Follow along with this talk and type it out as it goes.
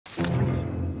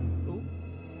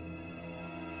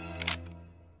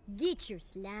Get your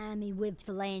slimy, webbed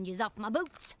phalanges off my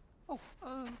boots. Oh,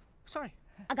 sorry.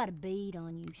 I got a bead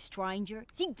on you, stranger.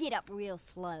 So you get up real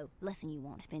slow. Lesson you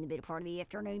want to spend the better part of the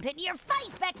afternoon putting your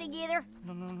face back together.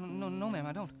 No, ma'am,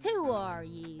 I don't. Who are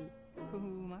you? Who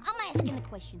am I? I'm asking the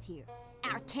questions here.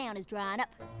 Our town is drying up.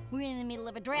 We're in the middle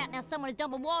of a drought. Now someone is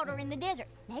dumping water in the desert.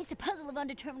 Now, it's a puzzle of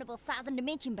undeterminable size and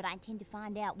dimension, but I intend to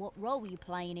find out what role you're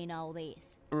playing in all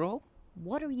this. Role?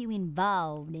 What are you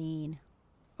involved in?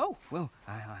 Oh, well,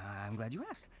 I'm glad you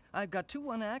asked. I've got 2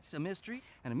 one-acts, a mystery,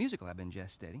 and a musical I've been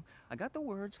gestating. I got the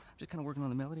words. I'm just kind of working on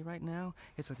the melody right now.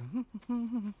 It's like a I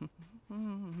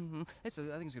think it's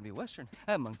going to be a Western.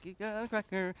 A monkey got a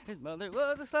cracker. His mother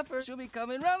was a slapper. She'll be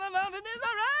coming round the mountain in the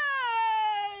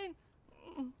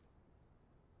rain.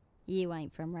 You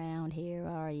ain't from round here,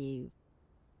 are you?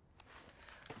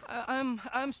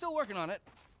 I'm still working on it.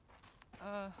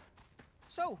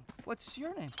 So, what's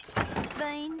your name?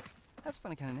 Beans. That's a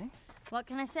funny kind of name. What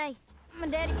can I say? My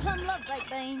daddy plumb loved baked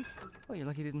beans. Well, you're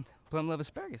lucky he didn't plumb love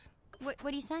asparagus. What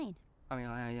are you saying? I mean,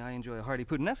 I enjoy a hearty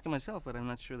puttanesca myself, but I'm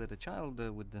not sure that a child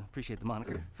would appreciate the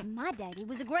moniker. My daddy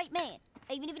was a great man,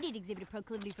 even if he did exhibit a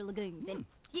proclivity for legumes. And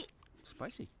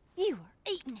Spicy. You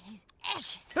are eating his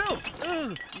ashes.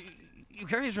 Phil! You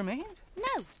carry his remains?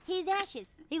 No, his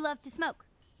ashes. He loved to smoke.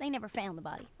 They never found the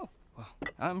body. Oh, well,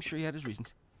 I'm sure he had his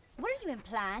reasons. What are you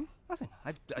implying? Nothing.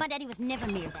 My daddy was never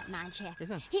near that mine shaft. Yes,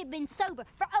 ma'am. He had been sober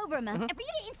for over a month, and for you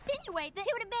to insinuate that he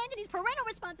would abandon his parental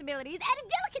responsibilities at a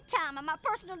delicate time of my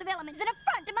personal development is an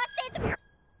affront to my sense of...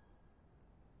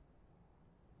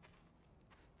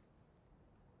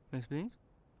 Miss Beans?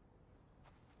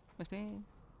 Miss Beans?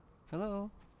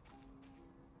 Hello?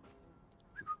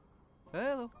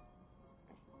 Hello?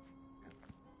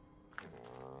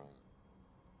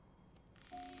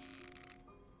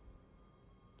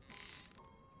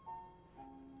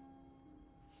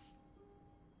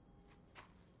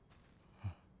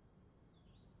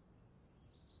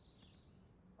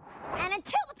 And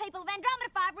until the people of Andromeda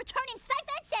 5 returning safe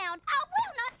and sound, I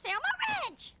will not sell my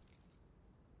ranch!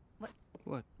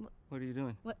 What? What are you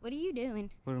doing? What are you doing?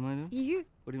 What am I doing? You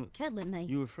What do you mean? cuddling me.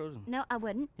 You were frozen. No, I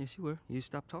wasn't. Yes, you were. You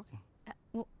stopped talking.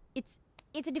 Well, it's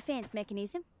a defense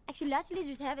mechanism. Actually, lots of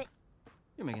lizards have it.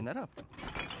 You're making that up.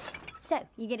 So,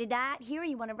 you get a diet here or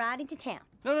you want to ride into town?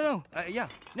 No. Yeah.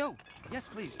 No. Yes,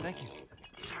 please. Thank you.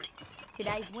 Sorry.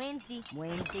 Today's Wednesday.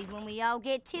 Wednesday's when we all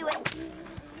get to it.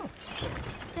 Oh.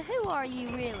 So who are you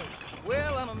really?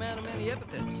 Well, I'm a man of many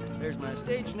epithets. There's my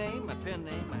stage name, my pen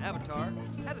name, my avatar.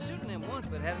 Had a pseudonym once,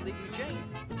 but had it legally changed.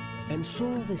 And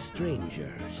so the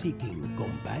stranger, seeking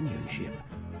companionship,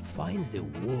 finds the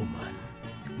woman,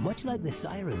 much like the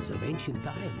sirens of ancient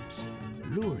times,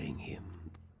 luring him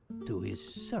to his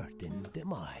certain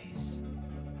demise.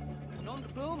 Nom de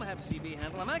plume, I have a CV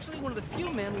handle. I'm actually one of the few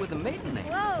men with a maiden name.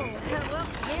 Whoa, well,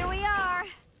 here we are.